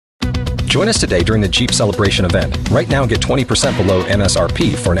Join us today during the Jeep Celebration event. Right now, get 20% below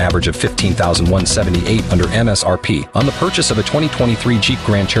MSRP for an average of $15,178 under MSRP on the purchase of a 2023 Jeep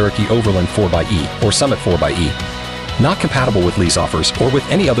Grand Cherokee Overland 4xE or Summit 4xE. Not compatible with lease offers or with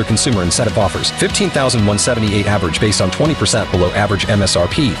any other consumer incentive offers. $15,178 average based on 20% below average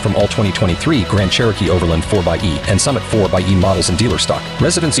MSRP from all 2023 Grand Cherokee Overland 4xE and Summit 4xE models in dealer stock.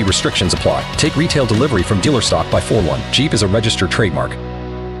 Residency restrictions apply. Take retail delivery from dealer stock by 4/1. Jeep is a registered trademark.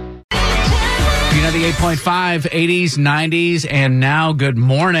 You know, the 8.5, 80s, 90s, and now good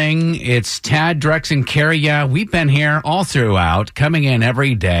morning. It's Tad, Drex, and Carrie. Yeah, we've been here all throughout, coming in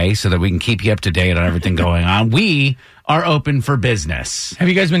every day so that we can keep you up to date on everything going on. We are open for business. Have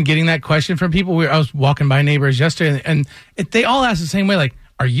you guys been getting that question from people? I was walking by neighbors yesterday, and they all ask the same way, like,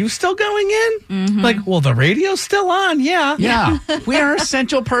 are you still going in? Mm-hmm. Like, well, the radio's still on, yeah. Yeah, we are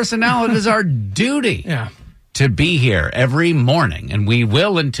essential personnel. It is our duty to be here every morning, and we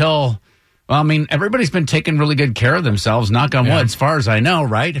will until... Well, I mean, everybody's been taking really good care of themselves, knock on wood, as far as I know,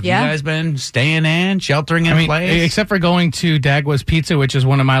 right? Have you guys been staying in, sheltering in place? Except for going to Dagwood's Pizza, which is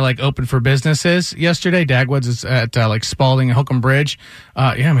one of my, open for businesses yesterday. Dagwood's is at, Spalding and Holcomb Bridge.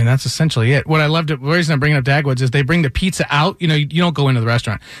 That's essentially it. What I loved, the reason I'm bringing up Dagwood's is they bring the pizza out. You know, you don't go into the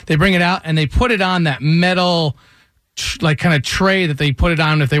restaurant. They bring it out, and they put it on that metal, kind of tray that they put it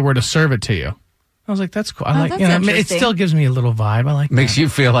on if they were to serve it to you. I was like, that's cool. It still gives me a little vibe. I like Makes you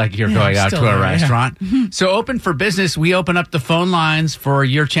feel like you're going out to a restaurant. Yeah. So open for business. We open up the phone lines for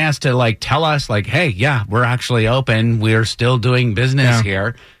your chance to tell us hey, we're actually open. We're still doing business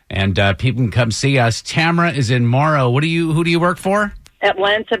here. And people can come see us. Tamara is in Morrow. Who do you work for?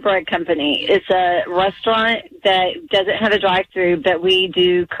 Atlanta Bread Company. It's a restaurant that doesn't have a drive-through, but we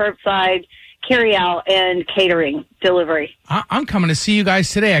do curbside carry out and catering delivery. I'm coming to see you guys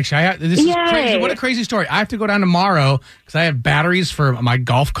today, actually. This is crazy. What a crazy story. I have to go down tomorrow because I have batteries for my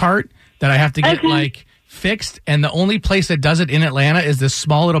golf cart that I have to get fixed. And the only place that does it in Atlanta is this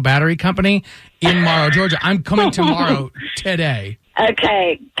small little battery company in Morrow, Georgia. I'm coming tomorrow today.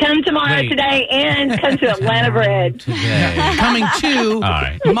 Okay. Come tomorrow today and come to Atlanta Bread. Today. Coming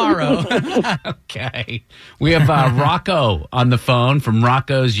to tomorrow. Okay. We have Rocco on the phone from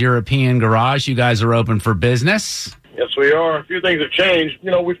Rocco's European Garage. You guys are open for business? Yes, we are. A few things have changed.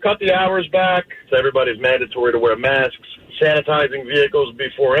 We've cut the hours back. So everybody's mandatory to wear masks, sanitizing vehicles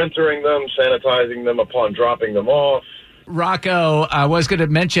before entering them, sanitizing them upon dropping them off. Rocco, I was going to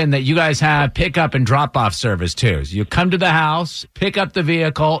mention that you guys have pickup and drop-off service, too. So you come to the house, pick up the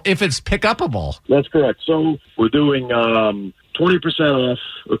vehicle, if it's pick-upable. That's correct. So we're doing 20% off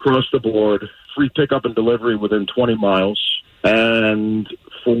across the board, free pickup and delivery within 20 miles. And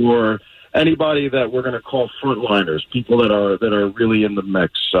for anybody that we're going to call frontliners, people that are really in the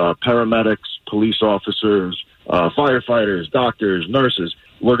mix, paramedics, police officers, firefighters, doctors, nurses,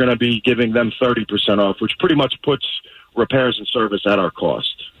 we're going to be giving them 30% off, which pretty much puts repairs and service at our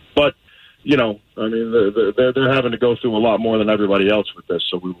cost. But, they're having to go through a lot more than everybody else with this,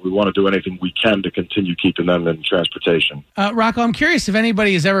 so we want to do anything we can to continue keeping them in transportation. Rocco, I'm curious if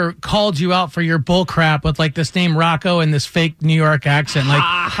anybody has ever called you out for your bull crap with, this name Rocco and this fake New York accent.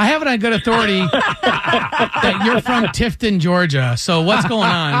 I have it on good authority that you're from Tifton, Georgia, so what's going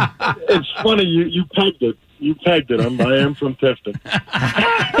on? It's funny, you pegged it. You pegged it. I am from Tifton.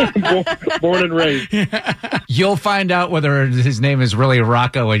 Born and raised. You'll find out whether his name is really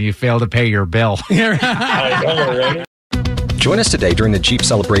Rocco when you fail to pay your bill. I know, right? Join us today during the Jeep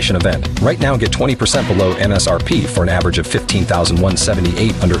Celebration event. Right now, get 20% below MSRP for an average of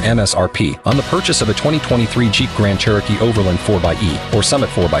 $15,178 under MSRP on the purchase of a 2023 Jeep Grand Cherokee Overland 4xE or Summit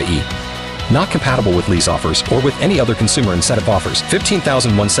 4xE. Not compatible with lease offers or with any other consumer incentive offers.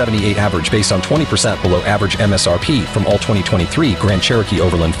 $15,178 average based on 20% below average MSRP from all 2023 Grand Cherokee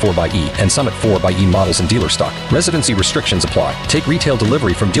Overland 4xE and Summit 4xE models in dealer stock. Residency restrictions apply. Take retail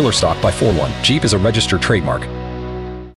delivery from dealer stock by 4/1. Jeep is a registered trademark.